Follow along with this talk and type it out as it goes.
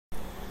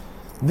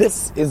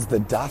This is the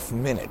Daf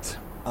Minute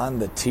on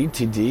the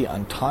TTD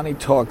on Tani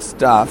Talks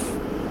Daf,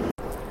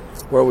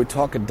 where we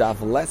talk a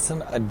Daf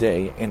lesson a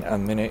day in a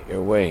minute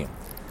your way.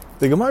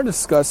 The Gemara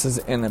discusses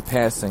in a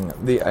passing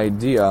the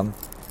idea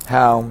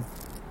how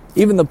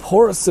even the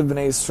poorest of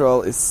Bnei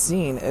Yisrael is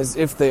seen as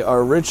if they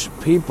are rich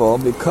people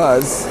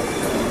because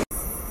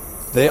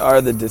they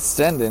are the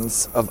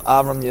descendants of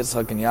Avram,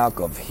 Yitzchak, and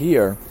Yaakov.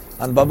 Here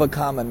on Bava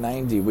Kama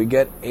 90, we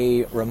get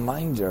a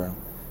reminder,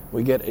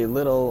 we get a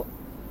little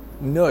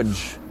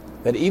nudge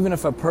that even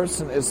if a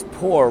person is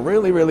poor,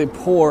 really, really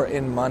poor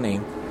in money,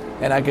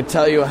 and I could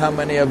tell you how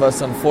many of us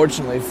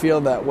unfortunately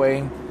feel that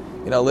way,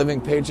 living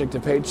paycheck to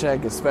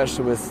paycheck,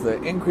 especially with the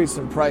increase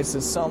in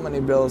prices, so many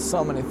bills,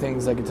 so many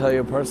things. I can tell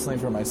you personally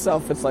for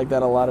myself, it's like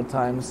that a lot of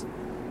times.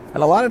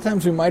 And a lot of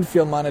times we might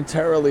feel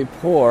monetarily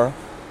poor,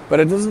 but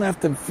it doesn't have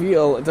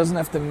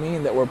to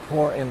mean that we're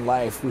poor in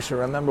life. We should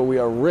remember we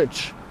are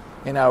rich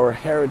in our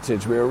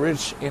heritage. We are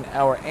rich in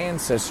our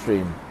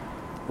ancestry.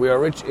 We are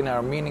rich in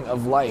our meaning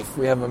of life.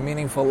 We have a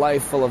meaningful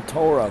life full of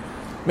Torah,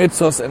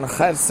 mitzvos, and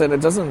chesed.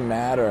 It doesn't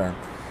matter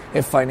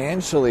if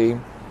financially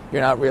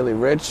you're not really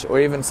rich, or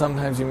even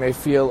sometimes you may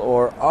feel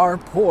or are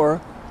poor,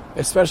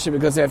 especially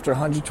because after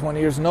 120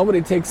 years,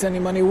 nobody takes any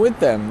money with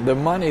them. The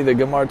money the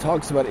Gemara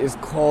talks about is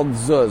called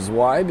zuz.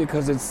 Why?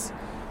 Because it's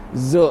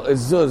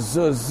zuz,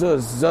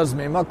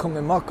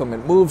 memakom.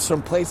 It moves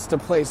from place to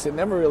place. It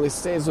never really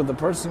stays with the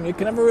person. You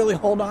can never really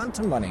hold on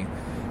to money.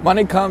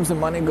 Money comes and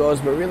money goes,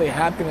 but really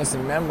happiness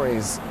and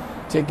memories,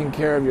 taking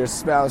care of your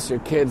spouse, your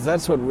kids,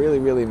 that's what really,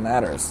 really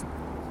matters.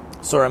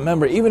 So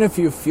remember, even if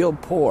you feel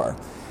poor,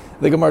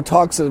 the Gemara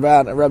talks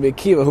about Rabbi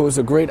Akiva, who was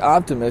a great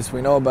optimist.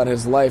 We know about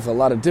his life, a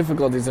lot of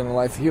difficulties in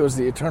life. He was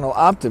the eternal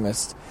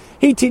optimist.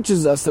 He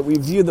teaches us that we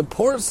view the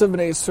poorest of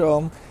Bnei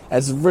Yisrael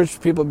as rich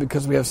people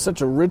because we have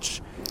such a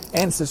rich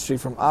ancestry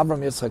from Avram,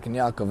 Yitzchak, and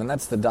Yaakov. And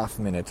that's the Daf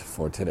Minute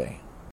for today.